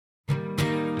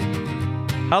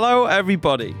Hello,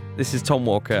 everybody. This is Tom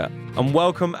Walker, and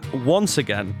welcome once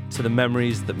again to The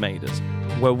Memories That Made Us,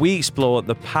 where we explore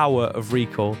the power of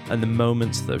recall and the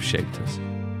moments that have shaped us.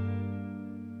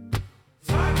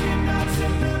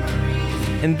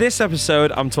 In this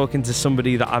episode, I'm talking to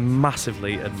somebody that I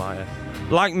massively admire.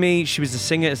 Like me, she was a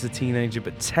singer as a teenager,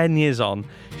 but 10 years on,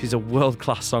 she's a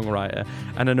world-class songwriter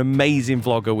and an amazing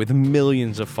vlogger with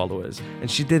millions of followers.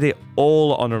 And she did it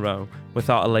all on her own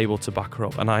without a label to back her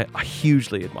up, and I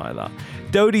hugely admire that.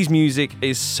 Dodie's music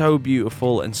is so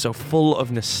beautiful and so full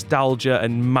of nostalgia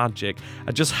and magic.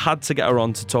 I just had to get her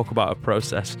on to talk about her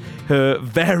process, her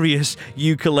various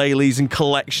ukuleles and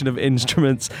collection of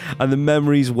instruments, and the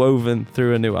memories woven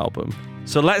through a new album.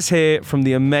 So let's hear from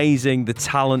the amazing, the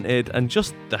talented, and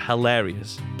just the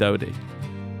hilarious Dodie.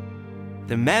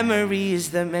 The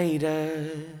memories that made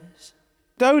us.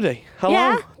 Dodie, hello.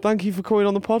 Yeah. Thank you for coming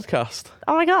on the podcast.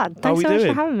 Oh my God, thanks so much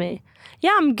doing? for having me.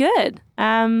 Yeah, I'm good.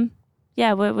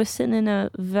 Yeah, we're sitting in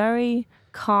a very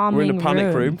calming We're in a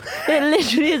panic room. It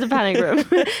literally is a panic room.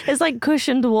 It's like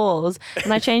cushioned walls.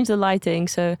 And I changed the lighting,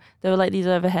 so there were like these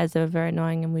overheads that were very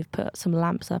annoying, and we've put some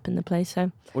lamps up in the place,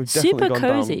 so We've definitely super gone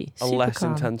cozy, down a super less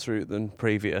calm. intense route than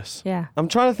previous. Yeah. I'm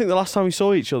trying to think the last time we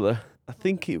saw each other. I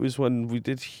think it was when we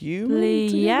did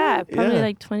Human. Yeah, probably Yeah.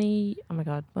 like 20, oh my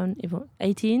God,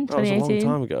 18, That was a 2018.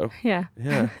 long time ago. Yeah.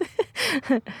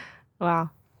 Yeah. Wow.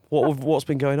 What's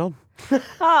been going on?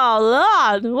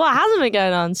 Oh Lord, what hasn't been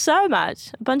going on? So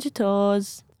much. A bunch of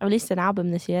tours. I released an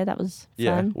album this year. That was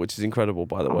Yeah, fun. which is incredible,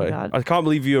 by the Oh my way. God. I can't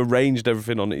believe you arranged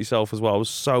everything on it yourself as well. I was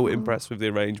so impressed with the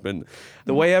arrangement.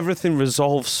 The way everything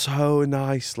resolves so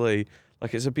nicely.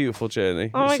 Like, it's a beautiful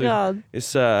journey. Oh my God.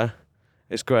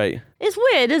 It's great. It's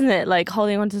weird, isn't it? Like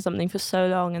holding on to something for so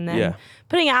long and then Yeah.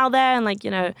 putting it out there, and like,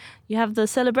 you have the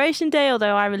celebration day,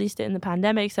 although I released it in the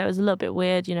pandemic, so it was a little bit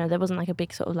weird. There wasn't like a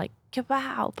big sort of like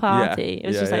kabow party. It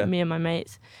was just like me and my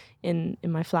mates in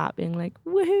my flat being like,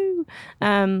 woohoo.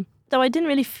 Though I didn't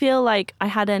really feel like I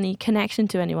had any connection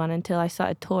to anyone until I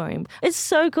started touring. It's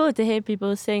so cool to hear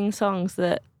people sing songs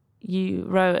that you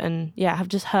wrote and have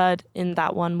just heard in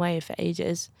that one way for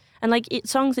ages. And like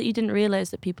songs that you didn't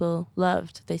realize that people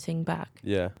loved, they sing back.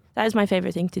 Yeah. That is my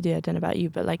favorite thing to do. I don't know about you,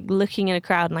 but like looking in a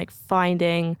crowd and like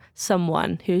finding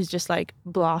someone who's just like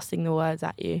blasting the words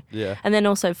at you. Yeah. And then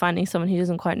also finding someone who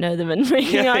doesn't quite know them and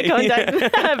making eye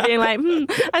contact, being like,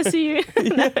 I see you.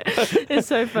 It's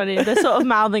so funny. They're sort of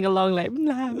mouthing along like,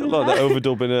 blah, blah. Like they're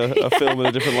overdubbing a film in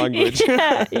a different language.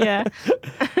 Yeah.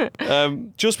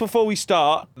 Just before we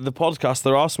start the podcast,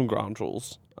 there are some ground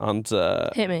rules. And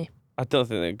Hit me. I don't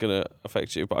think they're going to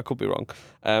affect you, but I could be wrong.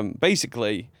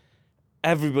 Basically,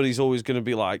 everybody's always going to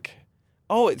be like,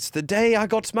 oh, it's the day I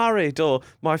got married or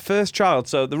my first child.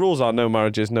 So the rules are no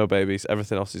marriages, no babies.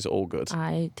 Everything else is all good.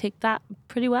 I take that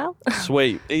pretty well.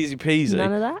 Sweet. Easy peasy.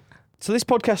 None of that. So this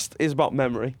podcast is about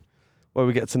memory, where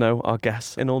we get to know our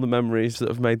guests and all the memories that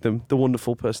have made them the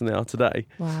wonderful person they are today.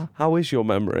 Wow. How is your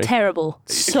memory? Terrible.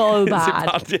 So Is it bad.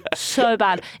 bad? Yeah. So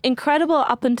bad. Incredible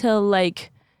up until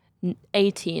like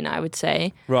 18, I would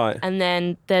say. Right. And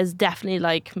then there's definitely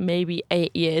like maybe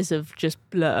 8 years of just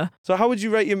blur. So how would you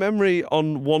rate your memory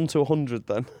on 1 to 100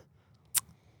 then?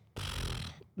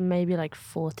 Maybe like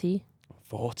 40.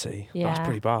 40. Yeah. That's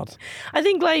pretty bad. I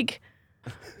think like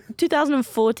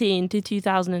 2014 to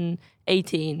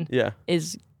 2018 Yeah.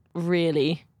 is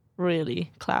really,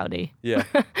 really cloudy. Yeah.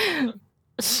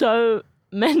 So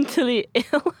mentally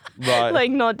ill. Right.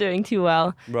 Like not doing too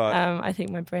well. Right. I think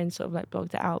my brain sort of like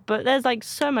blocked it out. But there's like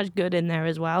so much good in there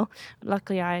as well.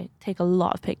 Luckily, I take a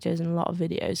lot of pictures and a lot of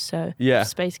videos, so Yeah.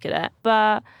 Space Cadet.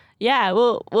 But yeah,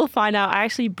 we'll find out. I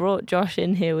actually brought Josh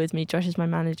in here with me. Josh is my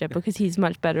manager because he's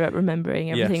much better at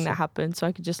remembering everything Yes. that happened. So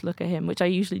I could just look at him, which I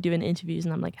usually do in interviews,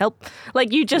 and I'm like, help.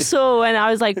 Like you just saw when I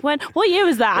was like, what year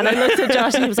was that? And I looked at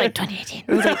Josh and he was like, 2018.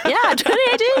 I was like, yeah,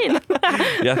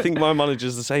 2018. Yeah, I think my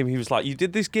manager's the same. He was like, you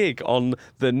did this gig on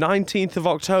the 19th of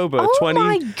October, Oh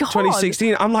my God.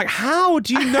 2016. I'm like, how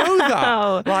do you know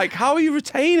that? Like, how are you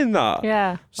retaining that?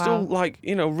 Yeah. Still, Wow. like,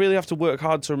 really have to work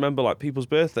hard to remember, like, people's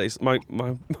birthdays. My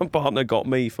partner got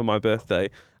me for my birthday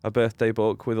a birthday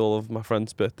book with all of my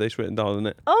friends' birthdays written down in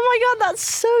it. Oh my God, that's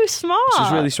so smart. Which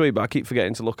is really sweet, but I keep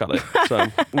forgetting to look at it. So,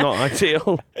 not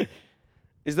ideal.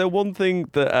 Is there one thing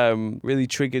that really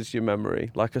triggers your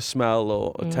memory, like a smell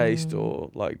or a taste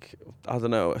or like, I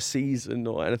don't know, a season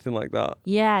or anything like that?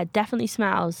 Yeah, definitely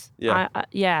smells. Yeah.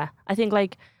 I think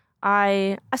like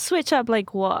I switch up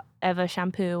like whatever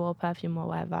shampoo or perfume or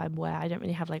whatever I wear. I don't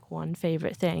really have like one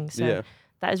favorite thing. So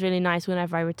that is really nice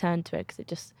whenever I return to it because it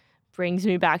just brings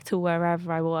me back to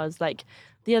wherever I was. Like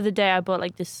the other day I bought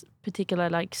like this particular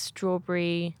like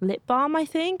strawberry lip balm, I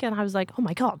think, and I was like, oh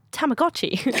my god,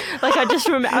 Tamagotchi. Like I just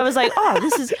remember, I was like, oh,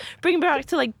 this is bringing me back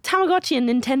to like Tamagotchi and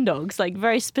Nintendogs, like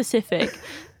very specific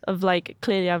of like,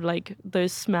 clearly I've like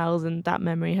those smells and that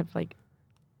memory have like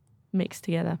mixed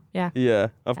together. Yeah,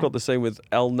 I've got the same with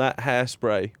Elnet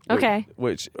hairspray,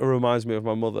 which reminds me of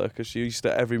my mother, because she used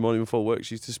to, every morning before work,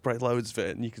 she used to spray loads of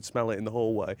it and you could smell it in the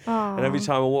hallway. Aww. And every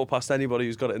time I walk past anybody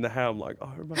who's got it in their hair, I'm like,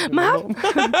 oh, I remember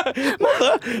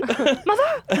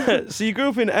Mother. So you grew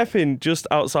up in Epping, just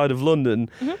outside of London.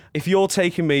 Mm-hmm. If you're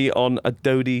taking me on a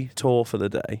Dodie tour for the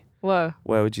day, whoa,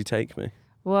 where would you take me?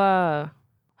 Whoa.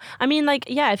 I mean, like,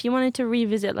 yeah, if you wanted to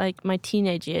revisit, like, my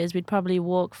teenage years, we'd probably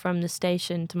walk from the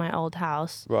station to my old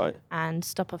house. Right. And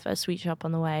stop off at a sweet shop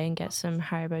on the way and get some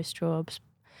Haribo straws.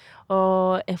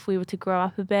 Or if we were to grow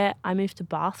up a bit, I moved to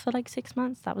Bath for, like, 6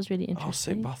 months. That was really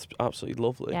interesting. Oh, Bath's absolutely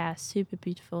lovely. Yeah, super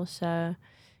beautiful. So,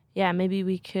 yeah, maybe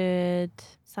we could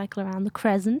cycle around the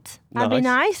Crescent. That'd be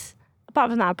nice. Apart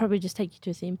from that, I'd probably just take you to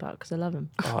a theme park because I love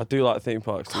them. Oh, I do like theme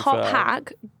parks. Top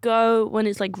hack, go when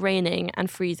it's like raining and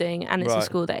freezing and it's a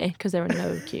school day because there are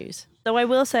no queues. Though I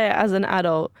will say, as an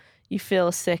adult, you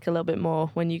feel sick a little bit more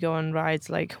when you go on rides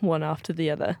like one after the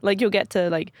other. Like you'll get to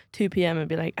like 2 p.m. and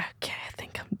be like, okay, I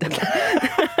think I'm done.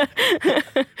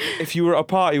 If you were at a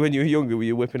party when you were younger, were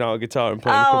you whipping out a guitar and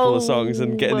playing a couple of songs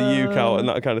and getting the uke out and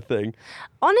that kind of thing?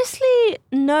 Honestly,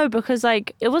 no, because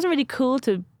like it wasn't really cool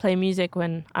to play music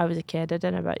when I was a kid. I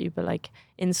don't know about you, but like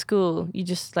in school, you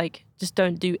just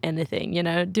don't do anything, you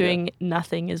know? Doing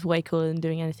nothing is way cooler than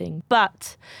doing anything.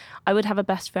 But I would have a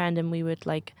best friend and we would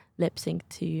like lip sync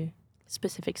to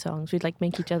specific songs. We'd like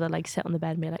make each other like sit on the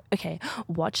bed and be like, okay,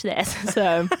 watch this.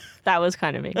 So that was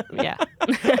kind of me. Yeah.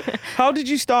 How did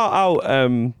you start out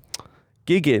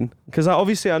gigging? Because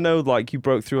obviously I know like you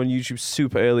broke through on YouTube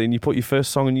super early and you put your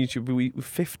first song on YouTube. Were you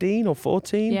 15 or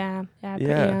 14? Yeah, pretty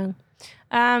young.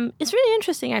 It's really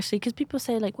interesting actually because people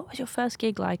say like, what was your first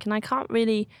gig like? And I can't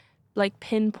really like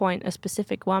pinpoint a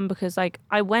specific one because like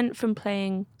I went from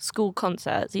playing school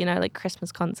concerts, you know, like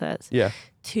Christmas concerts,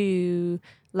 to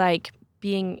like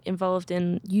being involved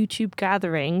in YouTube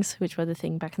gatherings, which were the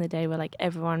thing back in the day where like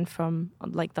everyone from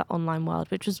like the online world,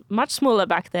 which was much smaller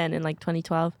back then in like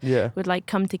 2012, would like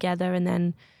come together, and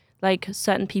then like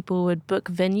certain people would book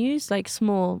venues, like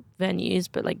small venues,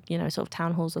 but like, you know, sort of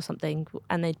town halls or something,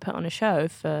 and they'd put on a show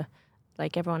for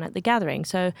like everyone at the gathering.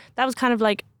 So that was kind of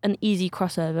like an easy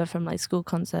crossover from like school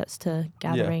concerts to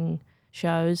gathering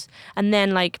shows. And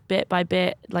then like bit by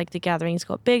bit, like the gatherings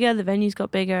got bigger, the venues got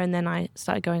bigger, and then I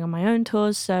started going on my own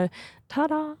tours. So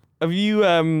ta-da. Have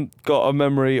you got a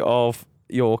memory of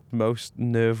your most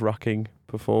nerve-wracking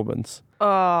performance?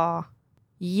 Oh,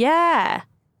 yeah.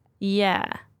 I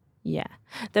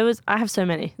have so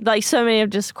many. Like so many have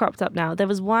just cropped up now. There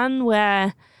was one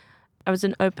where I was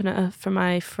an opener for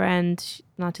my friend,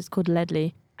 an artist called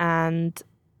Ledley, and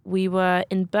we were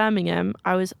in Birmingham.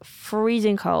 I was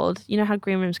freezing cold. You know how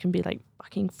green rooms can be like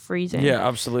fucking freezing? Yeah,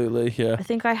 absolutely, yeah. I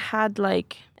think I had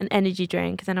like an energy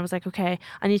drink, and then I was like, okay,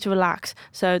 I need to relax.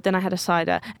 So then I had a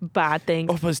cider. Bad thing.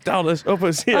 Uppers, downers,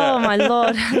 uppers, yeah. Oh my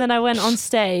Lord. And then I went on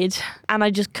stage and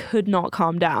I just could not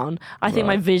calm down. I think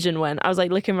my vision went. I was like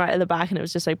looking right at the back and it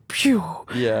was just like, phew.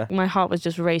 Yeah. My heart was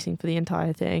just racing for the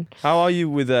entire thing. How are you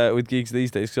with gigs these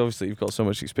days? Because obviously you've got so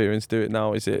much experience doing it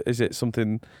now. Is it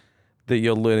something that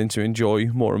you're learning to enjoy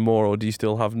more and more, or do you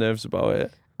still have nerves about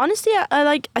it? Honestly,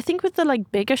 I think with the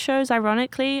like bigger shows,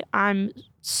 ironically, I'm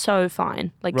so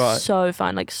fine, so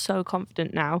fine, like so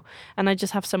confident now, and I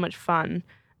just have so much fun.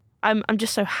 I'm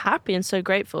just so happy and so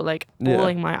grateful, like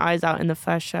bawling my eyes out in the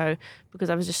first show because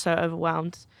I was just so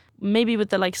overwhelmed. Maybe with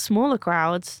the like smaller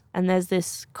crowds, and there's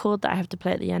this chord that I have to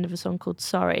play at the end of a song called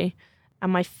Sorry,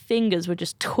 and my fingers were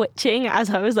just twitching as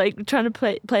I was like trying to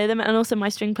play them. And also my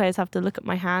string players have to look at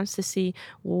my hands to see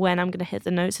when I'm going to hit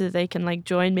the notes so that they can like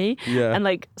join me. Yeah. And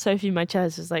like Sophie, my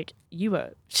cellist, was like, you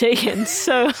were shaking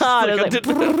so hard. I was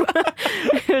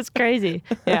like, it was crazy.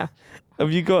 Yeah.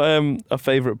 Have you got a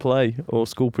favourite play or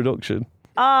school production?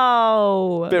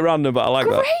 Oh. Bit random, but I like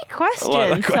that. Great question,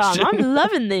 like Tom. I'm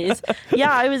loving these.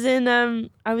 Yeah, I was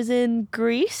in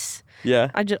Greece.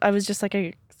 Yeah. I was just like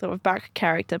a sort of back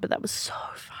character, but that was so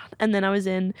fun. And then I was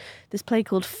in this play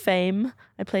called Fame.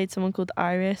 I played someone called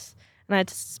Iris, and I had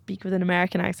to speak with an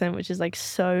American accent, which is like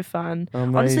so fun.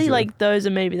 Amazing. Honestly, like those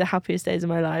are maybe the happiest days of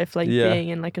my life, like being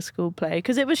in like a school play,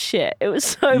 because it was shit. It was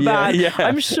so bad. Yeah.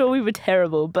 I'm sure we were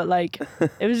terrible, but like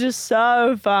it was just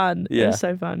so fun. It was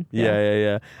so fun.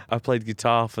 Yeah. I played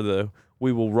guitar for the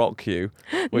We Will Rock You,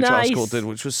 which our school did,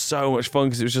 which was so much fun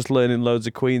because it was just learning loads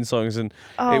of Queen songs, and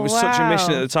it was such a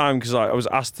mission at the time because I was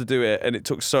asked to do it, and it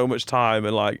took so much time,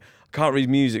 and like can't read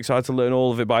music, so I had to learn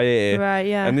all of it by ear. Right,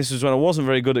 yeah. And this was when I wasn't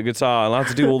very good at guitar, and I had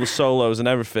to do all the solos and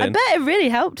everything. I bet it really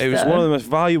helped. It was one of the most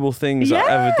valuable things I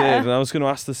ever did. And I was going to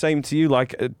ask the same to you.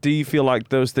 Like, do you feel like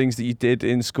those things that you did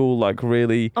in school, like,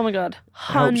 really? Oh my God,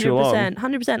 100%,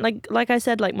 100%. Like I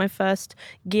said, like my first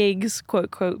gigs,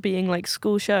 quote quote, being like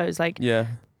school shows. Like,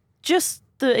 just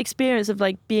the experience of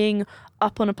like being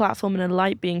up on a platform and a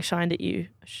light being shined at you,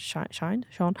 shined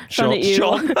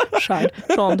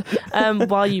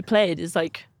while you played is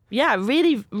like,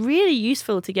 really, really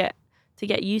useful to get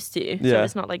used to. So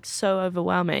it's not like so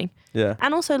overwhelming. Yeah.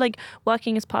 And also like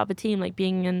working as part of a team, like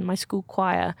being in my school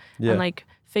choir and like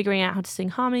figuring out how to sing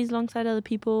harmonies alongside other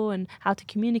people and how to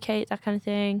communicate, that kind of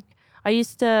thing. I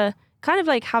used to kind of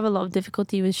like have a lot of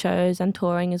difficulty with shows and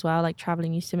touring as well. Like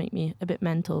traveling used to make me a bit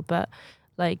mental, but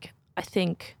like I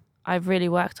think I've really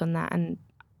worked on that, and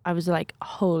I was like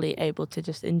wholly able to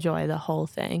just enjoy the whole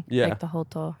thing, like the whole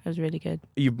tour. It was really good.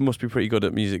 You must be pretty good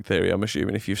at music theory, I'm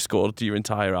assuming, if you've scored your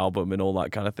entire album and all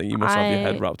that kind of thing. You must have your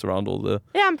head wrapped around all the...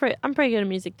 Yeah, I'm pretty good at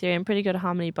music theory. I'm pretty good at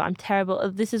harmony, but I'm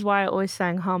terrible. This is why I always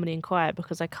sang harmony in choir,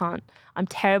 because I'm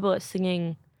terrible at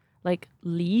singing like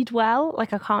lead well.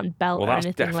 Like I can't belt or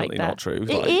anything like that. Not true.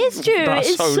 It is true.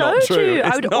 It's so true.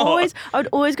 I would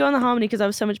always go on the harmony because I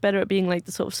was so much better at being like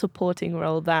the sort of supporting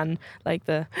role than like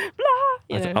the blah.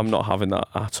 I'm not having that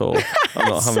at all. I'm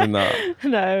not having that.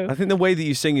 No. I think the way that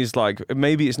you sing is like,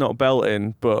 maybe it's not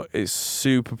belting, but it's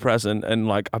super present, and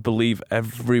like I believe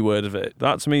every word of it.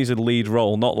 That to me is a lead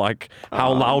role, not like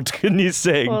how loud can you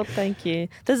sing. Well, thank you.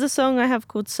 There's a song I have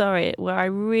called Sorry where I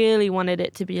really wanted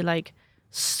it to be like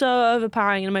so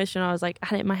overpowering and emotional. I was like, I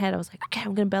had it in my head. I was like, okay,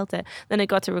 I'm going to belt it. Then it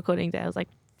got to recording day. I was like,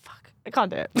 fuck, I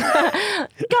can't do it.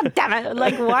 God damn it.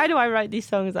 Like, why do I write these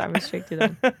songs that I'm restricted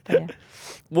on? But yeah.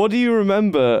 What do you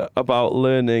remember about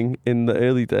learning in the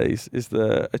early days? Is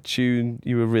there a tune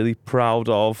you were really proud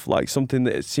of, like something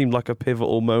that it seemed like a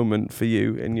pivotal moment for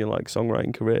you in your like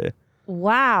songwriting career?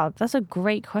 Wow, that's a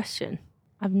great question.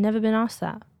 I've never been asked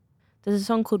that. There's a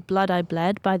song called Blood I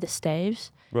Bled by the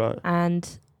Staves. Right.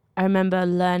 And I remember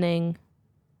learning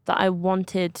that I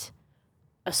wanted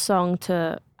a song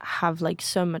to have like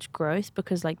so much growth,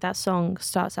 because like that song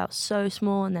starts out so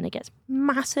small and then it gets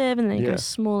massive and then it goes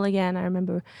small again. I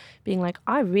remember being like,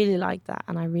 I really like that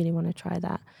and I really want to try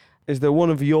that. Is there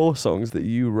one of your songs that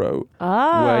you wrote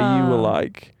where you were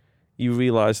like, you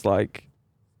realised like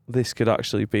this could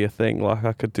actually be a thing, like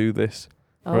I could do this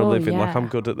for a living, like I'm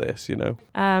good at this, you know?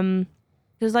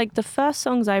 Because like the first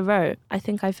songs I wrote, I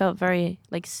think I felt very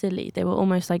like silly. They were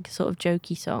almost like sort of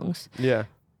jokey songs. Yeah.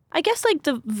 I guess like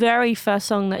the very first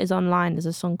song that is online is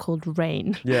a song called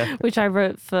Rain, which I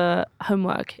wrote for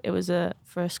homework. It was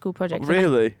for a school project.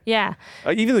 Really? Yeah.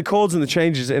 Even the chords and the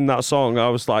changes in that song, I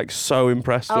was like so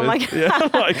impressed with. Oh my God. Yeah,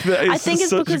 like, I think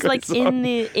it's because like song.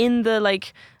 in the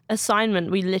like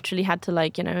assignment, we literally had to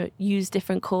like, you know, use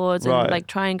different chords and like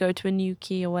try and go to a new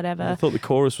key or whatever. I thought the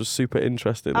chorus was super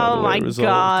interesting. Like, oh my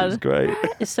God. It was great.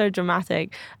 It's so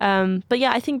dramatic. But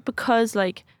yeah, I think because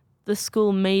like the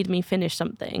school made me finish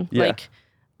something, like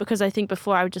because I think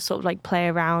before I would just sort of like play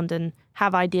around and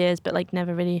have ideas but like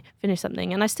never really finish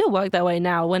something. And I still work that way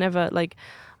now. Whenever like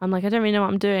I'm like, I don't really know what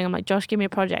I'm doing, I'm like, Josh, give me a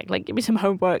project, like give me some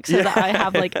homework so that I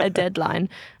have like a deadline.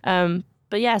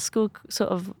 But yeah, school sort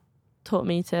of taught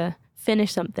me to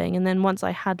finish something, and then once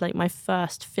I had like my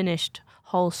first finished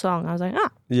whole song, I was like,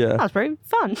 that's pretty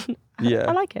fun.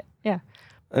 I like it. Yeah.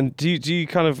 And do you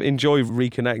kind of enjoy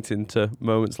reconnecting to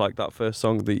moments like that first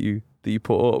song that you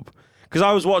put up? Because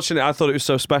I was watching it, I thought it was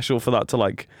so special for that to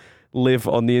like live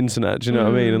on the internet. Do you know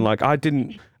what I mean? And like I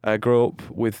didn't grow up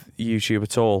with YouTube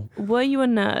at all. Were you a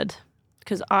nerd?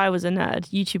 Because I was a nerd.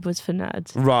 YouTube was for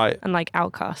nerds, right? And like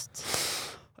outcasts.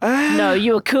 No,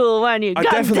 you were cool, weren't you? I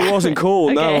definitely wasn't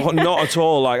cool. Okay. No, not at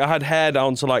all. Like I had hair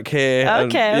down to like here.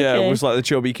 Okay. Yeah, I was like the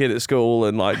chubby kid at school,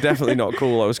 and like definitely not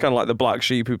cool. I was kind of like the black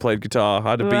sheep who played guitar.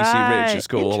 I had a BC Rich at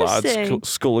school. I had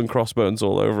skull and crossbones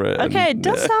all over it. Okay, it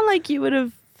does sound like you would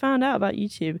have found out about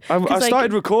YouTube. I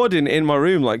started recording in my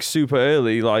room like super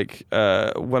early. Like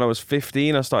when I was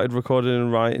 15, I started recording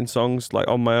and writing songs like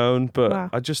on my own. But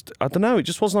I don't know. It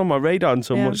just wasn't on my radar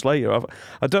until much later.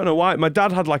 I don't know why. My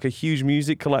dad had like a huge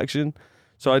music collection.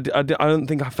 So I don't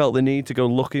think I felt the need to go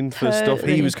looking for stuff.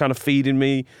 He was kind of feeding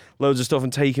me loads of stuff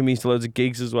and taking me to loads of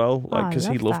gigs as well. Like because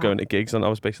he loved going to gigs and I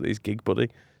was basically his gig buddy.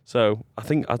 So I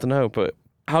don't know, but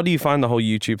how do you find the whole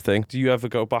YouTube thing? Do you ever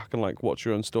go back and like watch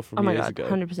your own stuff from years ago?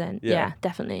 100%. Yeah,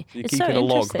 definitely. You're it's keeping so a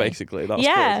log, basically. That's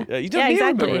yeah. crazy. You don't need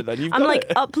exactly. to remember it then. I'm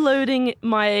like uploading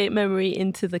my memory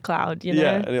into the cloud, you know?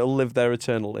 Yeah, and it'll live there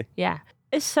eternally. Yeah.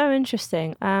 It's so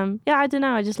interesting. Yeah, I don't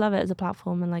know. I just love it as a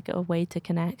platform and like a way to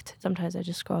connect. Sometimes I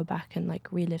just scroll back and like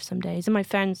relive some days. And my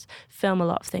friends film a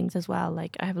lot of things as well.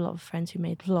 Like I have a lot of friends who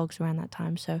made vlogs around that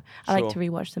time, so I like to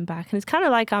rewatch them back. And it's kind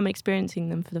of like I'm experiencing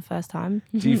them for the first time.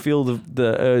 Do you feel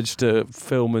the urge to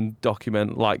film and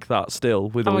document like that still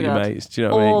with all your mates? Do you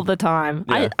know what I mean? All the time.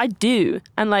 Yeah. I do.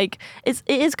 And like it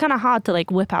is kind of hard to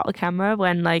like whip out a camera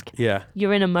when like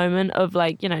you're in a moment of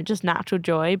like, you know, just natural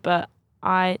joy, but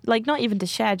I like not even to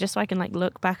share, just so I can like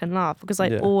look back and laugh, because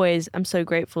I always am so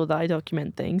grateful that I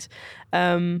document things.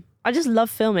 I just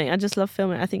love filming.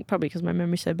 I think probably because my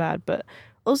memory's so bad, but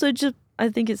also just I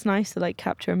think it's nice to like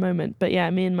capture a moment. But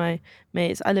yeah, me and my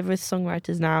mates, I live with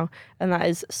songwriters now, and that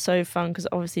is so fun because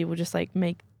obviously we'll just like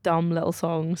make dumb little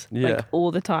songs like all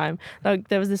the time. Like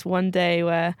there was this one day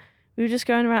where we were just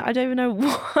going around. I don't even know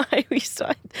why we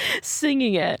started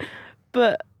singing it,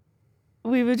 but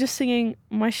we were just singing,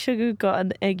 "My sugar got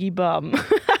an eggy bum."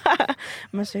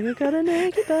 My sugar got an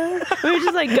eggy bum. We were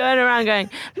just like going around going,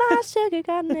 "My sugar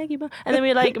got an eggy bum." And then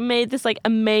we like made this like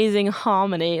amazing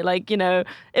harmony. Like, you know,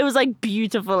 it was like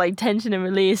beautiful, like tension and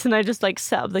release. And I just like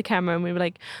set up the camera and we were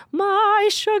like, "My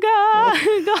sugar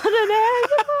got an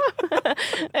eggy bum."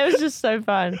 It was just so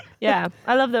fun. Yeah.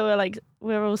 I love that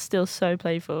we're all still so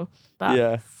playful.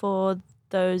 But for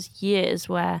those years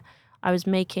where I was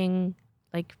making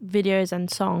like videos and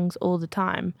songs all the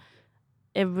time,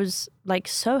 it was like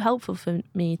so helpful for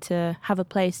me to have a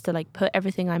place to like put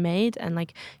everything I made and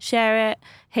like share it,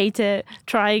 hate it,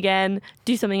 try again,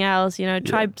 do something else, you know,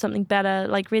 try something better,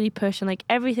 like really push. And like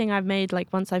everything I've made, like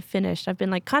once I've finished, I've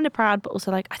been like kind of proud, but also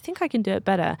like I think I can do it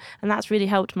better. And that's really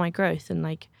helped my growth and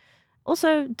like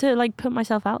also to like put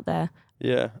myself out there.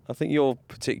 Yeah, I think your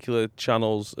particular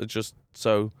channels are just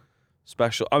so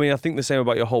special. I mean, I think the same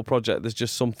about your whole project. There's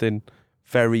just something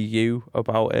very you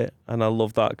about it, and I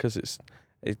love that because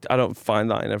I don't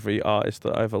find that in every artist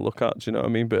that I ever look at. Do you know what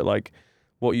I mean? But like,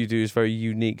 what you do is very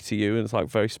unique to you, and it's like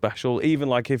very special. Even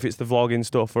like if it's the vlogging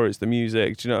stuff or it's the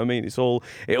music, do you know what I mean?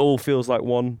 It all feels like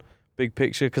one big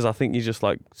picture because I think you're just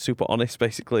like super honest,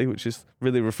 basically, which is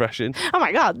really refreshing. Oh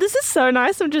my god, this is so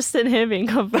nice. I'm just sitting here being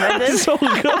complimented. That's so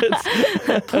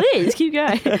good. Please keep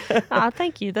going.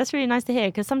 Thank you. That's really nice to hear,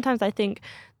 because sometimes I think.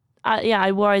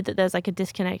 I worried that there's like a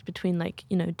disconnect between like,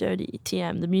 you know, Dodie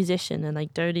TM, the musician, and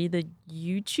like Dodie, the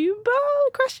YouTuber, ?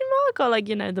 Or like,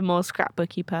 you know, the more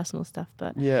scrapbooky personal stuff.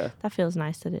 But that feels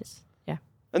nice that it's,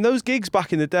 And those gigs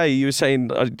back in the day, you were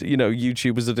saying, you know,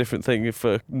 YouTube was a different thing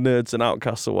for nerds and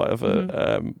outcasts or whatever.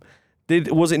 Mm-hmm.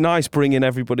 Was it nice bringing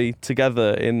everybody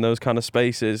together in those kind of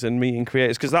spaces and meeting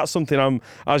creators? Because that's something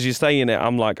as you're saying it,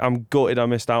 I'm gutted I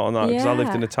missed out on that, because I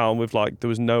lived in a town with like, there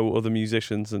was no other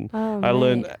musicians, and I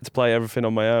learned to play everything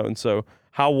on my own. So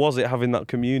how was it having that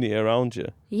community around you?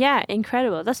 Yeah,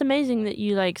 incredible. That's amazing that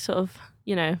you like sort of,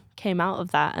 you know, came out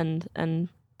of that and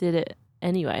did it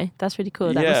anyway. That's really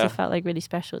cool. That must have felt like really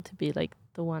special to be like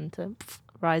the one to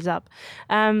rise up.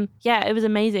 It was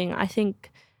amazing. I think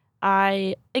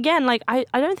I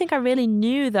don't think I really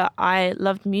knew that I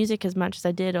loved music as much as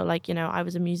I did, or like, you know, I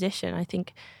was a musician. I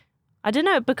think, I don't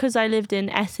know, because I lived in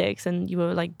Essex and you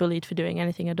were like bullied for doing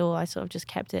anything at all, I sort of just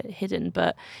kept it hidden.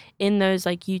 But in those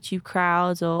like YouTube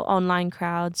crowds or online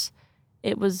crowds,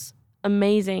 it was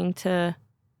amazing to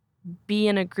be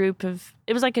in a group of,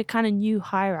 it was like a kind of new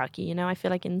hierarchy, you know. I feel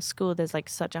like in school there's like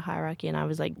such a hierarchy and I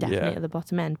was like definitely at the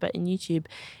bottom end, but in YouTube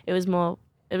it was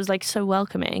like so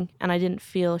welcoming, and I didn't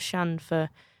feel shunned for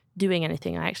doing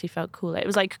anything. I actually felt cooler. It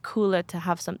was like cooler to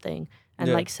have something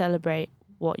and like celebrate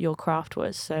what your craft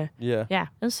was. So it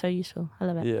was so useful. I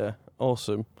love it. Yeah,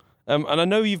 awesome. And I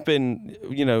know you've been,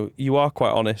 you know, you are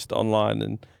quite honest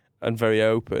online and very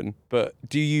open, but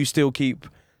do you still keep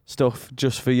stuff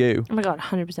just for you? Oh my god,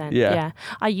 100%. Yeah.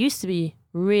 I used to be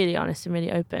really honest and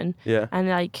really open. Yeah. And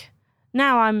like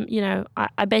now I'm, you know,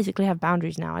 I basically have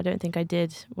boundaries now. I don't think I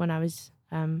did when I was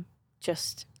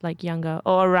just like younger,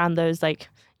 or around those like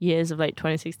years of like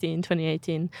 2016,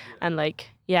 2018. And like,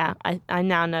 I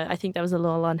now know, I think that was a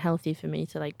little unhealthy for me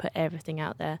to like put everything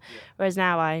out there. Whereas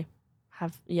now I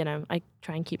have, you know, I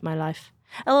try and keep my life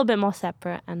a little bit more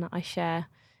separate, and I share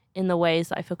in the ways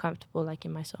that I feel comfortable, like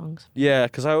in my songs. Yeah,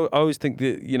 because I always think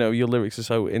that, you know, your lyrics are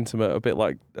so intimate, a bit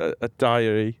like a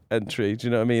diary entry. Do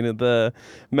you know what I mean? And the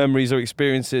memories or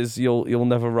experiences you'll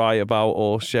never write about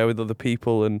or share with other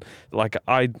people. And like,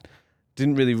 I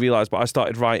didn't really realise, but I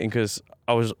started writing because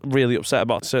I was really upset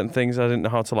about certain things. I didn't know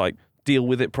how to like deal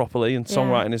with it properly. And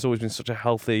songwriting has always been such a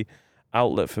healthy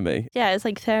outlet for me. Yeah, it's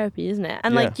like therapy, isn't it?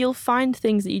 And like, you'll find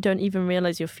things that you don't even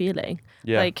realise you're feeling.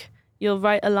 Yeah. Like, you'll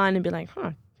write a line and be like,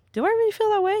 do I really feel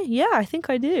that way? Yeah, I think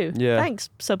I do. Yeah. Thanks,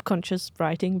 subconscious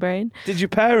writing brain. Did your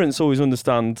parents always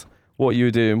understand what you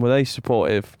were doing? Were they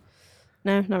supportive?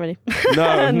 No, not really.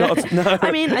 No, No. no.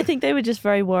 I mean, I think they were just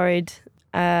very worried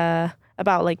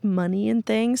about like money and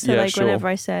things. So Yeah, like sure. whenever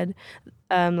I said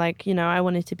like, you know, I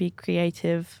wanted to be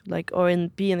creative, like, or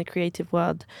be in the creative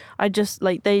world, I just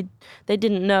like they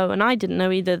didn't know, and I didn't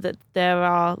know either, that there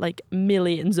are like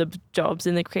millions of jobs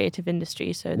in the creative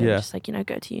industry. So they were just like, you know,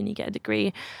 go to uni, get a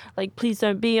degree, like please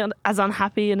don't be as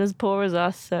unhappy and as poor as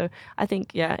us. So I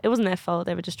think it wasn't their fault.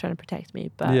 They were just trying to protect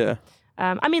me. But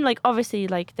I mean, like obviously,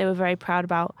 like they were very proud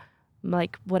about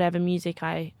like whatever music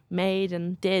I made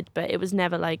and did, but it was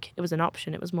never like it was an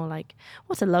option. It was more like,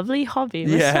 what a lovely hobby.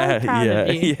 We're so proud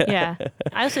of you. Yeah.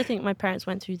 I also think my parents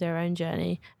went through their own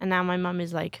journey, and now my mum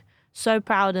is like so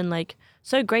proud and like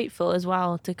so grateful as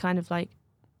well to kind of like,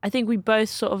 I think we both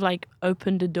sort of like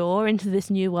opened a door into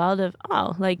this new world of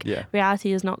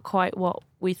reality is not quite what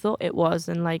we thought it was,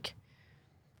 and like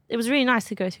it was really nice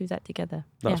to go through that together.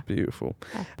 That's beautiful.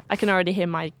 I can already hear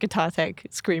my guitar tech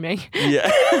screaming.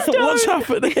 Yeah. What's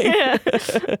happening?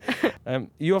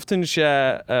 You often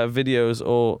share videos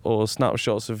or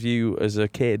snapshots of you as a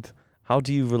kid. How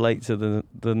do you relate to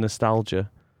the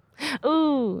nostalgia?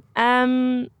 Ooh.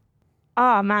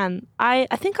 Oh man.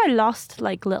 I think I lost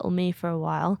like little me for a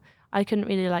while. I couldn't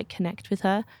really like connect with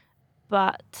her.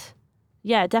 But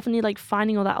yeah, definitely like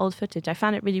finding all that old footage. I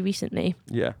found it really recently.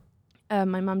 Yeah.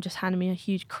 My mum just handed me a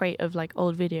huge crate of like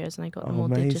old videos, and I got them all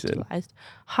amazing. digitalized.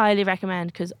 Highly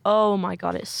recommend, because oh my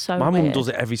god, it's so My weird. mum does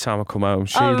it every time I come home.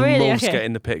 She really? loves Okay.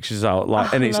 getting the pictures out,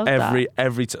 like, and it's love every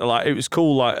like it was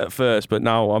cool like at first, but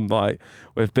now I'm like,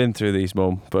 we've been through these,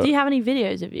 Mum. But do you have any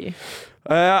videos of you?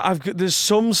 There's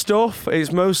some stuff.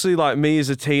 It's mostly like me as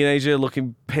a teenager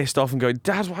looking pissed off and going,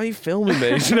 Dad, why are you filming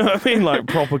me? Do you know what I mean? Like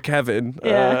proper Kevin.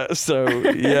 Yeah. So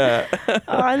yeah.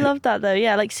 I love that though.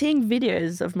 Yeah, like seeing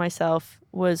videos of myself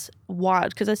was wild,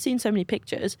 because I've seen so many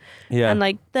pictures. Yeah. And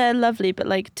like they're lovely, but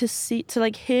like to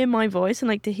like hear my voice and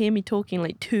like to hear me talking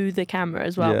like to the camera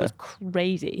as well was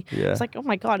crazy. Yeah. It's like, oh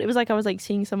my god, it was like I was like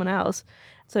seeing someone else.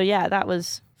 So yeah, that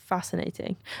was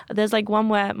fascinating. There's like one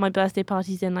where my birthday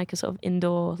party's in like a sort of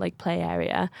indoor like play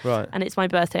area, Right. and it's my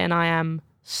birthday and I am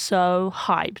so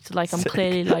hyped, like I'm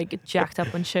clearly like jacked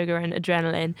up on sugar and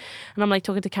adrenaline, and I'm like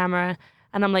talking to camera,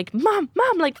 and I'm like, mom,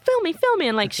 like film me,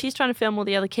 and like she's trying to film all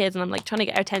the other kids, and I'm like trying to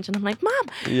get her attention. I'm like, mom,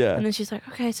 and then she's like,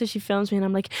 okay, so she films me, and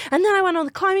I'm like, and then I went on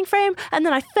the climbing frame, and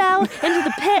then I fell into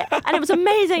the pit, and it was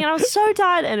amazing, and I was so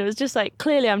tired, and it was just like,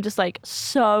 clearly I'm just like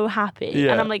so happy,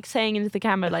 and I'm like saying into the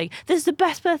camera like, this is the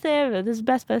best birthday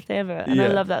ever, and I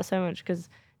love that so much, because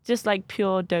just like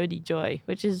pure Dodie joy,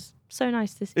 which is so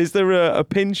nice to see. Is there a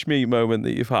pinch me moment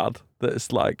that you've had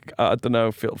that's like, I don't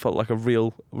know, felt like a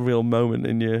real moment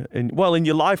in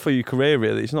your life or your career,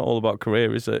 really? It's not all about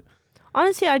career, is it?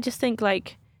 Honestly, I just think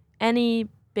like any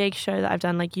big show that I've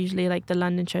done, like usually like the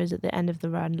London shows at the end of the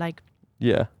run, like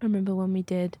I remember when we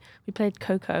played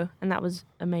Coco, and that was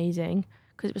amazing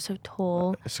because it was so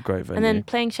tall. It's a great venue. And then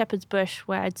playing Shepherd's Bush,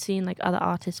 where I'd seen like other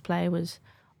artists play, was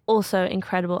also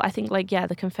incredible. I think like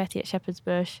the confetti at Shepherd's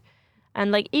Bush. And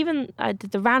like even I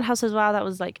did the Roundhouse as well. That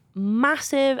was like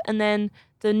massive. And then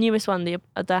the newest one,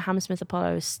 the Hammersmith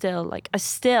Apollo, is still like I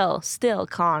still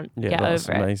can't get over it. That's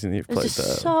amazing. You've played it's that.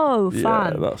 Just so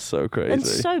fun. Yeah, that's so crazy. And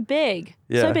so big.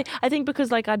 Yeah. So big. I think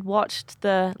because like I'd watched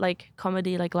the like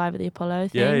comedy like Live at the Apollo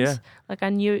things. Yeah. Like I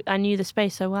knew the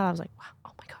space so well. I was like, wow,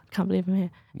 oh my god, can't believe I'm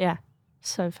here. Yeah,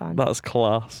 so fun. That's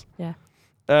class. Yeah.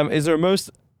 Is there a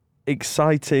most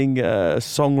exciting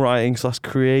songwriting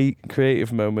 /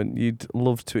 creative moment you'd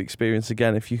love to experience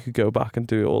again if you could go back and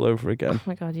do it all over again? Oh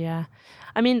my god, yeah.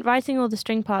 I mean, writing all the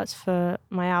string parts for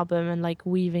my album and like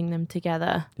weaving them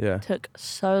together took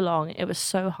so long. It was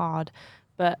so hard.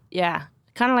 But yeah,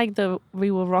 kind of like the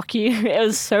We Will Rock You. It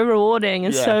was so rewarding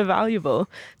and so valuable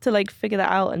to like figure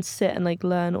that out and sit and like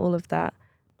learn all of that.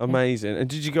 Amazing. And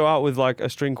did you go out with like a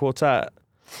string quartet?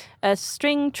 A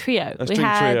string trio. We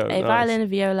had a violin, a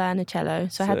viola, and a cello.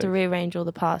 So I had to rearrange all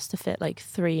the parts to fit like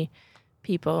 3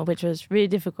 people, which was really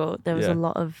difficult. There was a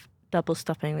lot of double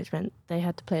stopping, which meant they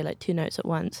had to play like 2 notes at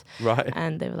once. Right.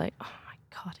 And they were like, oh my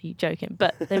God, are you joking?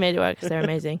 But they made it work because they're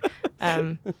amazing.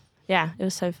 Yeah, it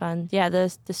was so fun. Yeah, the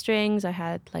strings, I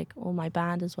had like all my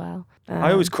band as well.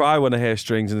 I always cry when I hear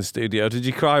strings in the studio. Did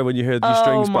you cry when you heard your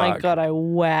strings back? Oh my God, I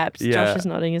wept. Yeah. Josh is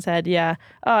nodding his head. Yeah.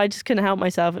 Oh, I just couldn't help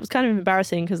myself. It was kind of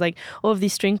embarrassing because like all of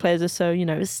these string players are so,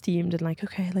 esteemed and like,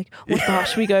 okay, like what bar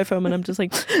should we go from? And I'm just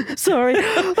like, sorry.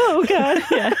 Oh God.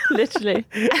 Yeah, literally.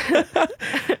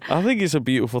 I think it's a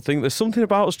beautiful thing. There's something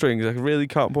about strings. I really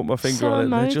can't put my finger So on it.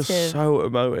 emotive. They're just so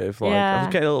emotive. Like I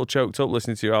was getting a little choked up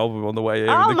listening to your album on the way here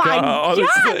in the car.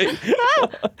 Honestly.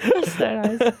 That's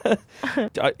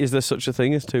so nice. Is there such a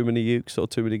thing as too many ukes or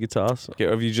too many guitars?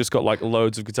 Have you just got like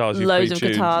loads of guitars? Loads of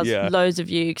guitars, yeah. loads of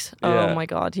ukes. Oh my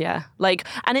God, yeah. Like,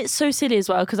 and it's so silly as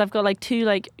well because I've got like 2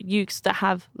 like ukes that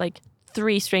have like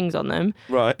 3 strings on them,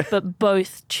 right? But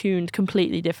both tuned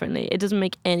completely differently. It doesn't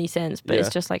make any sense, but it's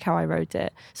just like how I wrote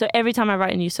it. So every time I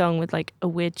write a new song with like a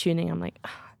weird tuning, I'm like,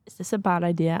 is this a bad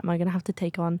idea? Am I gonna have to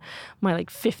take on my like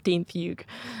 15th uke?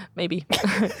 Maybe.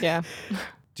 Yeah.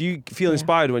 Do you feel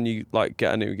inspired when you like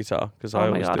get a new guitar? Because I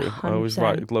always do. 100%. I always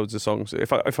write loads of songs.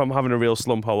 If I'm having a real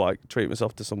slump, I'll like treat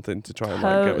myself to something to try and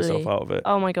like get myself out of it.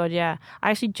 Oh my God, yeah. I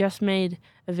actually just made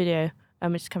a video,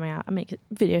 which is coming out. I make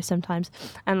videos sometimes,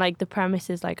 and like the premise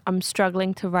is like I'm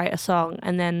struggling to write a song,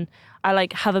 and then I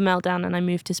like have a meltdown, and I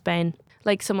move to Spain.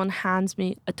 Like someone hands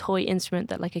me a toy instrument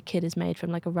that like a kid has made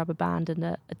from like a rubber band and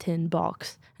a tin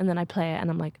box, and then I play it, and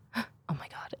I'm like, oh my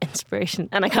God, inspiration.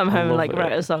 And I come home and like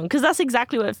write a song. Because that's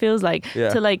exactly what it feels like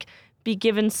to like be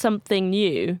given something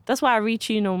new. That's why I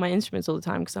retune all my instruments all the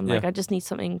time because I'm like, I just need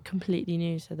something completely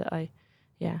new so that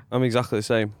I'm exactly the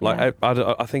same. Like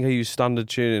I think I use standard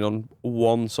tuning on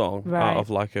one song out of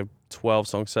like a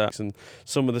 12-song set, and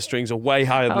some of the strings are way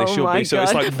higher than they should be. So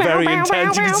it's like very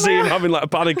intense. You can see him having like a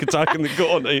panic attack in the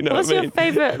corner. You know What's what I mean? your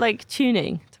favourite like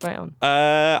tuning to write on?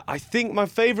 I think my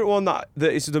favourite one that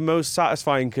is the most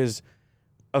satisfying because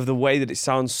of the way that it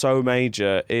sounds so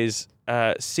major is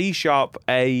C sharp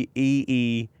A E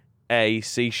E A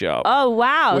C sharp. Oh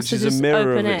wow! Which so is just a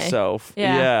mirror of open itself.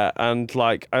 Yeah, and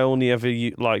like I only ever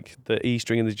use like the E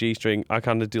string and the G string. I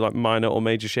kind of do like minor or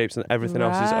major shapes, and everything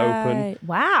else is open.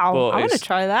 Wow, But I want to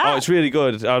try that. Oh, it's really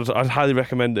good. I'd highly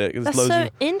recommend it. That's so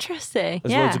interesting.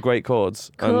 There's loads of great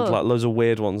chords and like loads of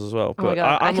weird ones as well. But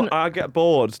I get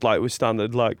bored like with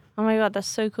standard like. Oh my God, that's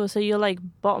so cool. So you're like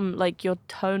bottom, like your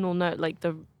tonal note, like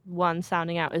the one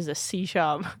sounding out is a C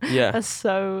sharp. Yeah, that's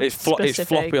so it's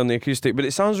floppy on the acoustic, but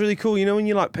it sounds really cool. You know when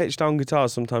you like pitch down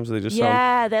guitars, sometimes they just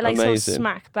sound they're like amazing. Sort of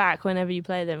smack back whenever you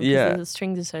play them because the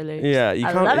strings are so loose. Yeah, you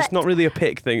can't. It's not really a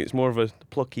pick thing. It's more of a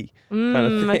plucky kind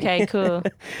of thing. Okay, cool.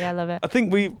 Yeah, I love it. I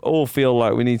think we all feel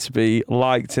like we need to be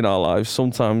liked in our lives,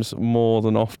 sometimes more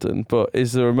than often. But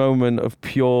is there a moment of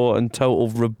pure and total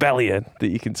rebellion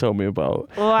that you can tell me about?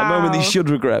 Wow. A moment that you should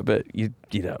regret, but you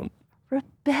don't.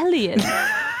 Rebellion.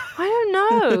 I don't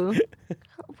know.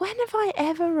 When have I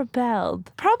ever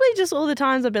rebelled? Probably just all the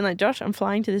times I've been like, Josh, I'm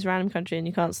flying to this random country and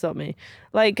you can't stop me.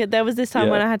 Like there was this time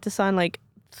when I had to sign like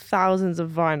thousands of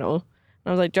vinyl. And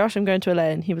I was like, Josh, I'm going to LA.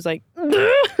 And he was like, I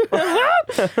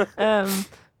don't know.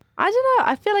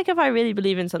 I feel like if I really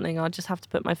believe in something, I'll just have to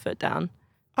put my foot down.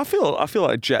 I feel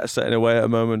like jet setting away at a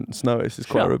moment's notice is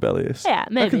quite rebellious. Yeah,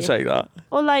 maybe. I can say that.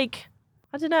 Or like,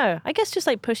 I don't know. I guess just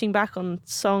like pushing back on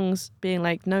songs being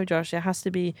like, no, Josh, it has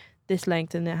to be this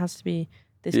length and it has to be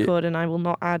this chord and I will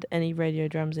not add any radio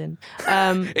drums in.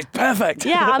 It's perfect.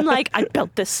 Yeah, I'm like, I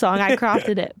built this song, I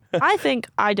crafted it. I think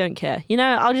I don't care. You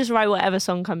know, I'll just write whatever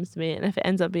song comes to me and if it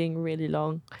ends up being really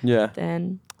long,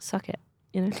 then suck it.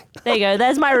 You know, there you go.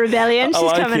 There's my rebellion. She's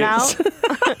like coming out.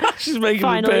 She's making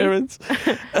an appearance.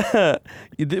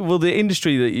 Well, the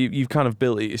industry that you've kind of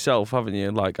built it yourself, haven't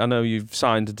you? Like, I know you've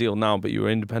signed a deal now, but you were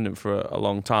independent for a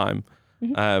long time.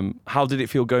 Mm-hmm. How did it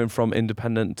feel going from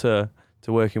independent to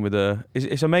working with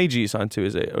it's a major you signed to,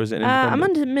 is it? Or is it an independent? I'm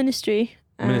under Ministry.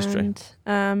 And,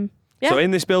 yeah. So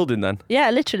in this building then?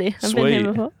 Yeah, literally. I've been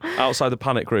here before. Outside the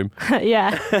panic room.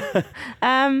 Yeah.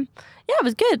 Yeah, it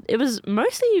was good. It was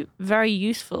mostly very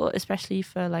useful, especially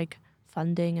for like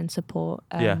funding and support.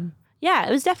 Yeah,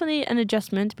 it was definitely an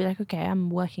adjustment to be like, okay, I'm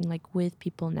working like with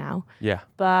people now. Yeah.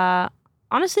 But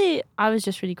honestly, I was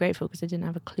just really grateful because I didn't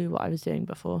have a clue what I was doing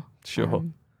before. Sure.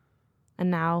 And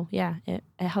now, it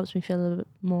helps me feel a little bit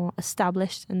more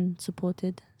established and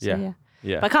supported. So, yeah.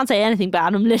 But I can't say anything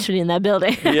bad. I'm literally in their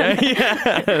building.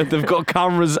 Yeah. They've got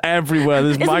cameras everywhere.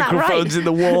 There's microphones in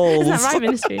the walls. Isn't that right,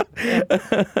 Ministry?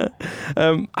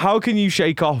 Yeah. How can you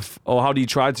shake off, or how do you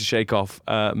try to shake off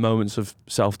moments of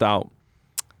self-doubt?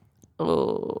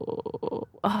 Oh,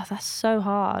 that's so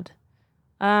hard.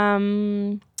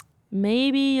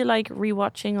 Maybe like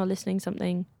rewatching or listening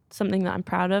something something that I'm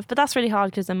proud of. But that's really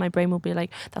hard because then my brain will be like,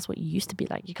 that's what you used to be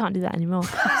like. You can't do that anymore.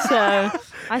 So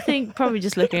I think probably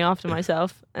just looking after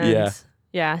myself and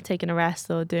taking a rest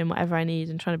or doing whatever I need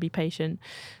and trying to be patient.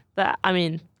 But I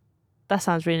mean, that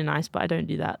sounds really nice, but I don't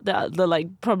do that. The like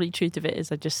probably truth of it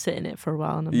is I just sit in it for a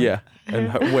while and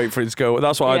and wait for it to go.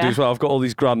 That's what I do as well. I've got all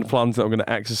these grand plans that I'm going to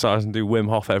exercise and do Wim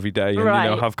Hof every day and you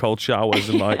know, have cold showers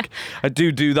and like I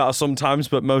do that sometimes,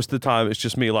 but most of the time it's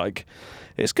just me like,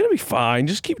 it's going to be fine.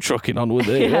 Just keep trucking on with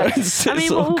it. I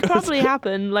mean, what will probably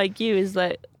happen, like you, is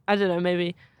like, I don't know,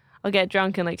 maybe I'll get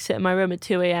drunk and like sit in my room at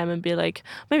 2 a.m. and be like,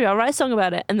 maybe I'll write a song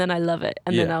about it, and then I love it,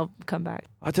 and then I'll come back.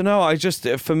 I don't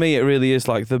know. For me, it really is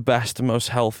like the best and most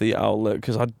healthy outlet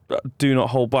because I do not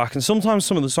hold back. And sometimes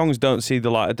some of the songs don't see the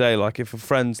light of day. Like if a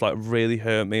friend's like really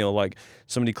hurt me or like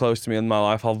somebody close to me in my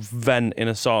life, I'll vent in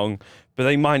a song, but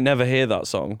they might never hear that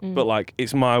song. But like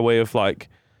it's my way of like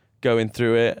going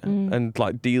through it and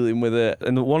like dealing with it.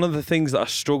 And one of the things that I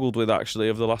struggled with actually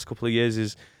over the last couple of years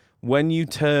is when you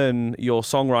turn your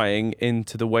songwriting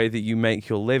into the way that you make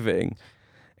your living,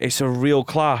 it's a real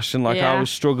clash. And like I was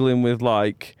struggling with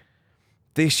like,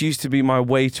 this used to be my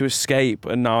way to escape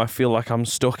and now I feel like I'm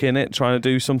stuck in it trying to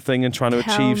do something and trying to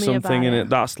achieve something and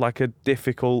that's like a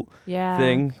difficult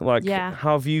thing. Like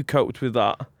how have you coped with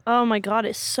that? Oh my God,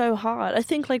 it's so hard. I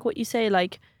think like what you say,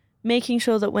 like making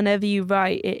sure that whenever you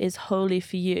write it is wholly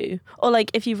for you, or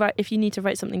like if you need to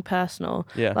write something personal,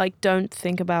 like don't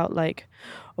think about like,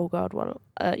 oh God, well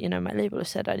you know, my label has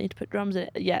said I need to put drums in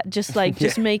it. Just like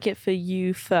just make it for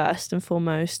you first and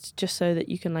foremost, just so that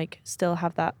you can like still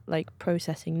have that like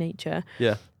processing nature.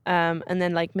 And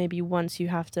then like maybe once you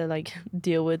have to like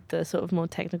deal with the sort of more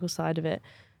technical side of it,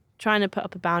 trying to put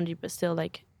up a boundary but still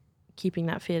like keeping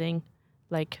that feeling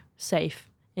like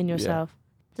safe in yourself.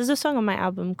 There's a song on my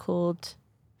album called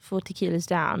 40 Kilos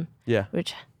Down,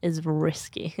 which is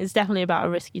risky. It's definitely about a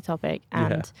risky topic.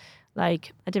 And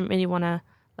like, I didn't really want to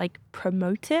like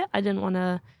promote it. I didn't want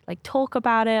to like talk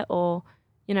about it or,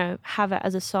 you know, have it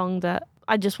as a song that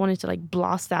I just wanted to like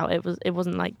blast out. It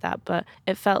wasn't like that, but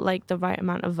it felt like the right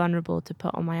amount of vulnerable to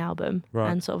put on my album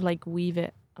and sort of like weave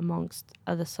it amongst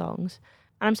other songs.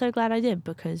 And I'm so glad I did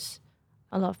because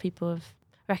a lot of people have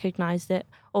recognized it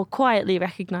or quietly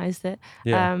recognized it.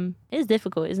 It's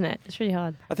difficult, isn't it? It's really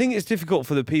hard. I think it's difficult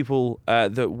for the people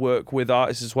that work with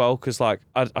artists as well because like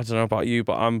I don't know about you,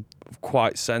 but I'm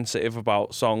quite sensitive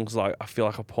about songs. Like I feel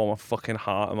like I pour my fucking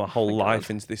heart and my whole life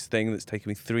into this thing that's taken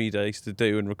me 3 days to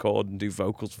do and record and do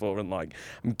vocals for, and like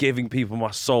I'm giving people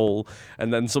my soul,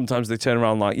 and then sometimes they turn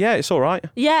around like, yeah, it's all right.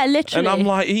 Yeah, literally. And I'm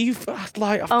like,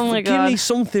 oh my God, give me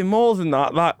something more than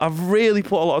that. Like I've really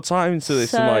put a lot of time into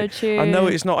this. So and like true. I know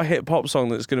it's not a hip hop song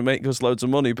that's going to make us loads of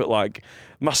money, but like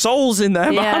my soul's in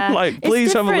there, man. Like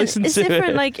please have a listen to it. It's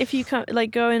different. Like if you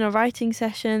like go in a writing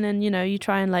session and you know you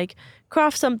try and like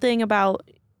craft something about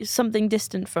something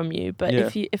distant from you, but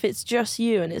if it's just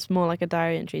you and it's more like a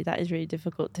diary entry, that is really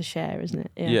difficult to share,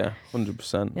 isn't it?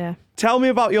 100%. Yeah. Tell me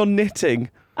about your knitting.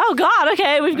 Oh God,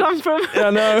 okay, we've gone from I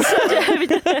know.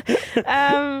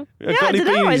 Got any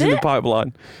beanies in the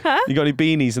pipeline? Huh? You got any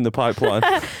beanies in the pipeline?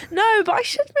 No, but I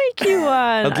should make you one.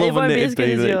 I'd love it won't be as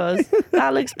good beanie. as yours.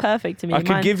 That looks perfect to me. I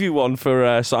could give you one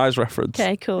for size reference.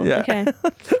 Okay, cool. Yeah. Okay,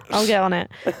 I'll get on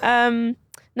it.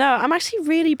 No, I'm actually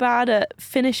really bad at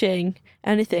finishing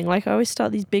anything. Like I always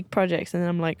start these big projects and then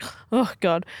I'm like, oh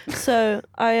God. So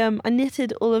I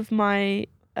knitted all of my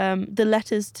the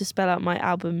letters to spell out my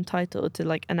album title to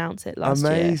like announce it last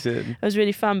year. Amazing. It was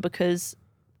really fun because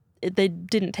they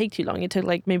didn't take too long. It took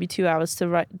like maybe 2 hours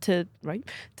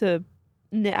to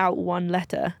knit out one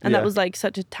letter, and that was like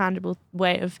such a tangible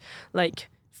way of like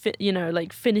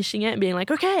like finishing it and being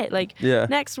like, okay, like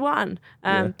next one.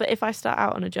 But if I start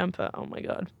out on a jumper, oh my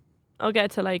God, I'll get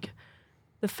to like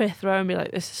the 5th row and be like,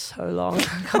 this is so long.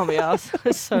 I can't be asked.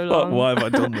 It's so long. Why have I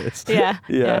done this? Yeah,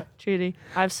 truly.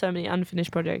 I have so many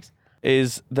unfinished projects.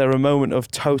 Is there a moment of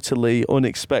totally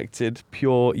unexpected,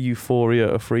 pure euphoria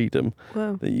of freedom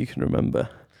that you can remember?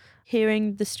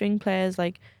 Hearing the string players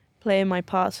like playing my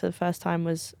parts for the first time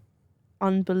was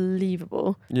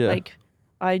unbelievable. Yeah. Like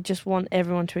I just want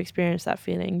everyone to experience that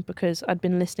feeling because I'd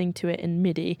been listening to it in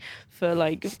MIDI for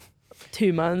like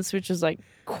 2 months, which was like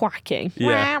quacking.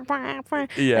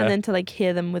 And then to like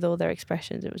hear them with all their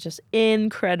expressions, it was just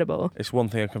incredible. It's one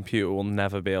thing a computer will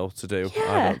never be able to do,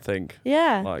 I don't think.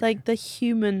 Like the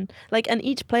human, like, and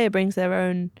each player brings their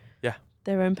own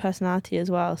personality as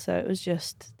well, so it was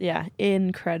just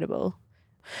incredible.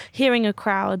 Hearing a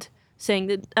crowd sing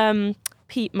that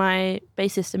Pete, my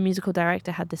bassist and musical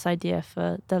director, had this idea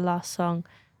for the last song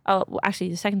Oh, well, actually,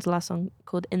 the second to last song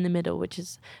called In the Middle, which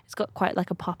is, it's got quite like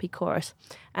a poppy chorus.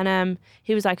 And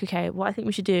he was like, okay, what I think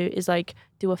we should do is like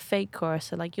do a fake chorus.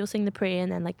 So like you'll sing the pre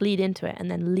and then like lead into it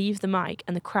and then leave the mic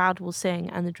and the crowd will sing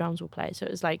and the drums will play. So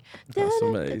it was like, that's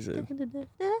amazing. And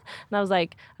I was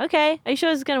like, okay, are you sure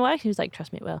this is going to work? He was like,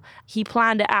 trust me, it will. He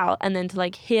planned it out, and then to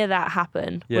like hear that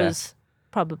happen was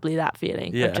probably that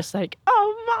feeling of just like,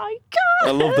 oh my God.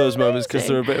 I love those moments because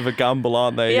they're a bit of a gamble,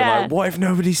 aren't they? Yeah. You're like, what if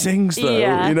nobody sings though?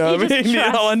 Yeah. You know You what I mean?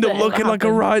 just I'll end up trust that looking it'll like a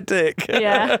happen. right dick.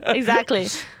 Yeah, exactly.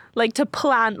 Like to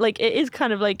plan, like it is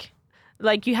kind of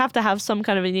like you have to have some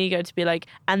kind of an ego to be like,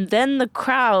 and then the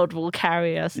crowd will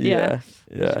carry us. Yeah.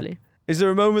 Literally. Is there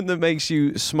a moment that makes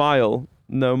you smile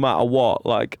no matter what?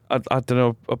 Like, I don't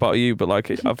know about you, but like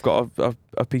I've got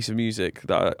a piece of music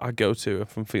that I go to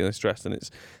if I'm feeling stressed, and it's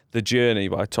The Journey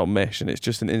by Tom Misch, and it's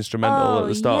just an instrumental at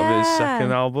the start of his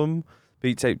second album,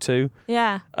 Beat Tape 2.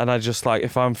 Yeah. And I just like,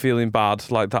 if I'm feeling bad,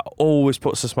 like that always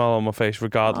puts a smile on my face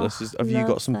regardless. Have you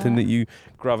got something that you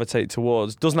gravitate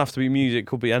towards? Doesn't have to be music,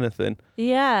 could be anything.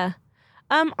 Yeah.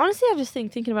 Honestly, I just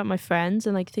thinking about my friends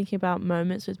and like thinking about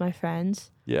moments with my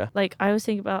friends. Yeah. Like I always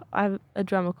think about, I have a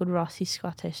drummer called Ross, he's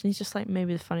Scottish, and he's just like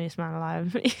maybe the funniest man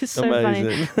alive. He's so Amazing.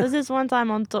 funny. There's this one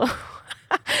time on tour.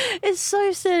 It's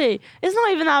so silly. It's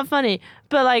not even that funny,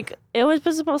 but like it always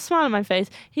puts a smile on my face.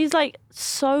 He's like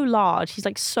so large. He's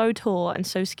like so tall and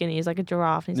so skinny. He's like a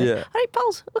giraffe. And he's like, all right,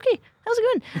 pals, okay, how's it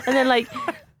going? And then like,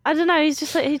 I don't know. He's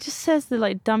just like, he just says the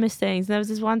like dumbest things. And there was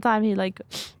this one time he like,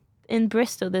 in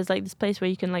Bristol, there's like this place where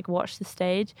you can like watch the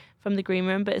stage from the green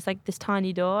room, but it's like this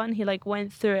tiny door, and he like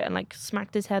went through it and like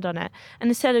smacked his head on it. And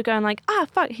instead of going like, ah,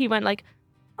 fuck, he went like,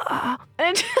 ah,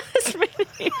 and it just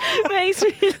really makes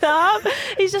me laugh.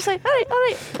 He's just like, all right,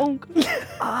 bonk.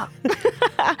 Ah.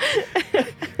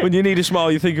 When you need a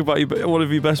smile, you think about one of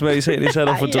your best mates hitting his head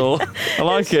off a door. I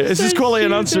like it. It's as quality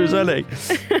an answer as any.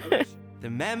 The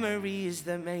memories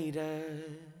that made us.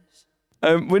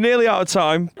 We're nearly out of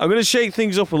time. I'm going to shake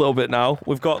things up a little bit now.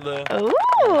 We've got the...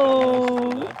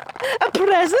 Ooh, a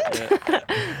present.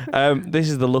 This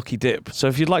is the lucky dip. So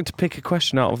if you'd like to pick a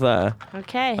question out of there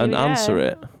Okay, and answer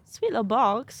it. Sweet little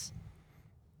box.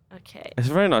 Okay. It's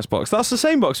a very nice box. That's the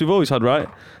same box we've always had, right?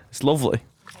 It's lovely.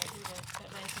 Okay, here we go. Put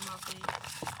it nice and healthy.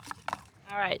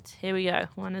 All right, here we go.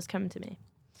 One is coming to me.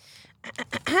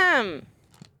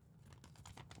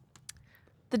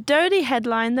 The Dodie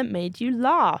headline that made you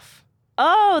laugh.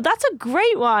 Oh, that's a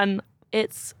great one.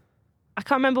 It's, I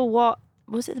can't remember what,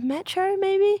 was it the Metro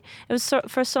maybe? It was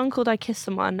for a song called I Kissed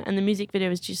Someone, and the music video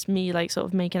was just me like sort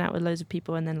of making out with loads of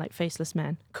people and then like faceless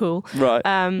men. Cool. Right,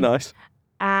 nice.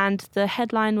 And the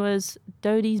headline was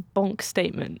Dodie's bonk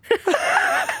statement.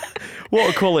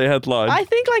 What a quality headline. I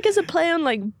think like as a play on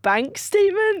like bank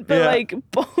statement, but like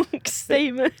bonk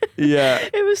statement. Yeah.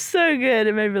 It was so good.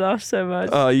 It made me laugh so much.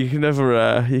 Oh, you can never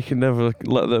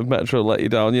let the Metro let you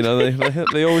down. You know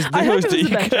they always I hope do. it was the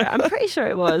Metro. I'm pretty sure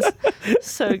it was.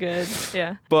 So good.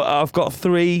 Yeah. But I've got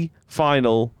 3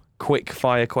 final quick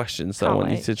fire questions that I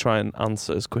want you to try and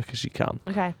answer as quick as you can.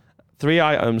 Okay. 3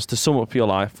 items to sum up your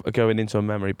life are going into a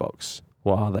memory box.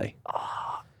 What are they?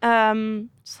 Sum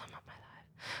up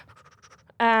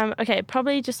my life. Okay,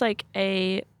 probably just like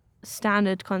a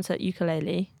standard concert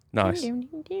ukulele. Nice.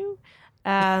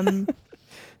 A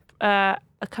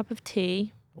cup of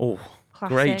tea. Oh,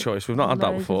 Classic, great choice. We've not had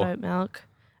that loads before. of oat milk.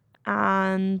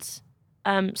 And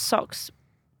socks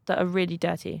that are really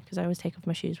dirty because I always take off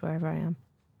my shoes wherever I am.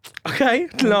 Okay,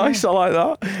 nice. I like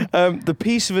that. The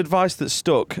piece of advice that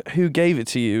stuck, who gave it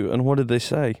to you and what did they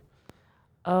say?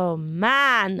 Oh,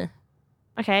 man.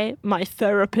 Okay, my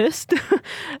therapist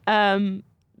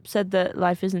said that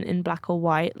life isn't in black or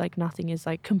white. Like nothing is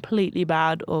like completely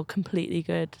bad or completely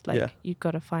good. Like you've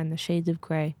got to find the shades of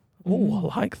grey. Oh,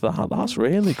 I like that. That's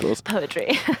really good.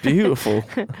 Poetry. Beautiful.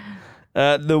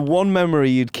 The one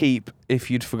memory you'd keep if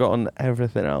you'd forgotten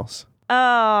everything else.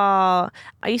 Oh,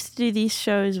 I used to do these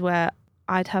shows where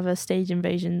I'd have a stage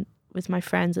invasion with my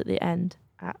friends at the end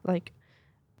at like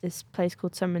this place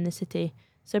called Summer in the City.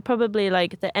 So probably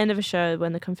like the end of a show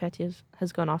when the confetti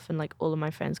has gone off and like all of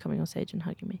my friends coming on stage and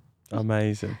hugging me.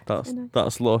 Amazing.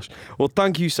 That's lush. Well,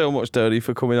 thank you so much, Dodie,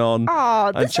 for coming on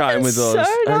and chatting with us. So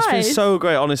nice. It's been so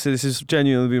great. Honestly, this has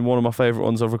genuinely been one of my favourite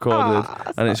ones I've recorded.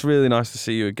 And it's really nice to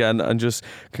see you again. And just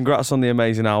congrats on the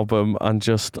amazing album. And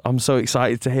just, I'm so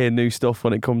excited to hear new stuff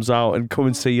when it comes out and come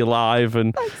and see you live.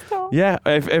 And yeah,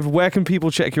 where can people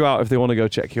check you out if they want to go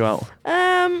check you out?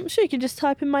 Sure, you can just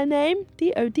type in my name,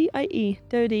 Dodie,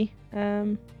 Dodie.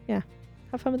 Yeah,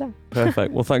 have fun with that.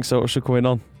 Perfect. Well, thanks so much for coming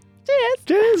on.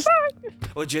 Cheers.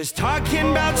 We're just talking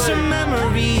about some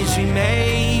memories we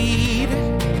made.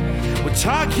 We're We're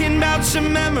talking about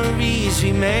some memories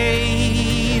we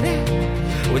made.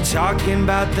 We're talking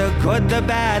about the good, the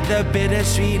bad, the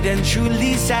bittersweet and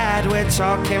truly sad. We're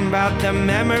talking about the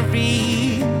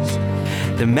memories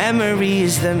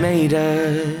that made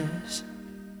us.